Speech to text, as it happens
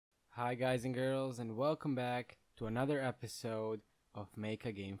Hi guys and girls, and welcome back to another episode of Make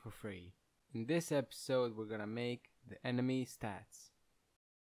a Game for Free. In this episode we're gonna make the enemy stats.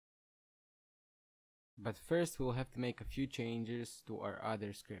 But first we'll have to make a few changes to our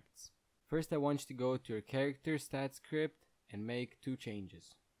other scripts. First I want you to go to your character stats script and make two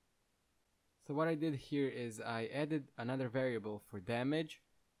changes. So what I did here is I added another variable for damage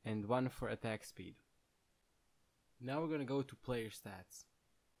and one for attack speed. Now we're gonna go to player stats.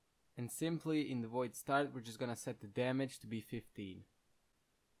 And simply in the void start we're just gonna set the damage to be 15.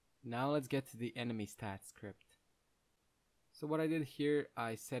 Now let's get to the enemy stats script. So what I did here,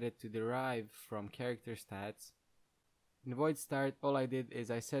 I set it to derive from character stats. In void start all I did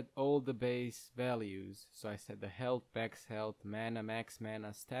is I set all the base values. So I set the health, max, mana, max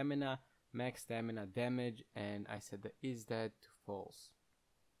mana, stamina, max stamina, damage, and I set the is that to false.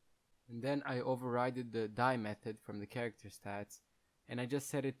 And then I overrided the die method from the character stats, and I just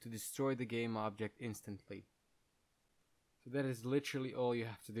set it to destroy the game object instantly. So that is literally all you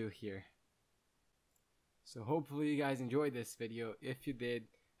have to do here. So hopefully you guys enjoyed this video. If you did,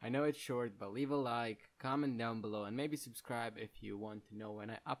 I know it's short, but leave a like, comment down below, and maybe subscribe if you want to know when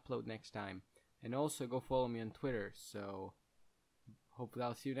I upload next time. And also go follow me on Twitter. So hopefully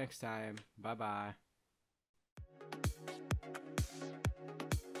I'll see you next time. Bye bye.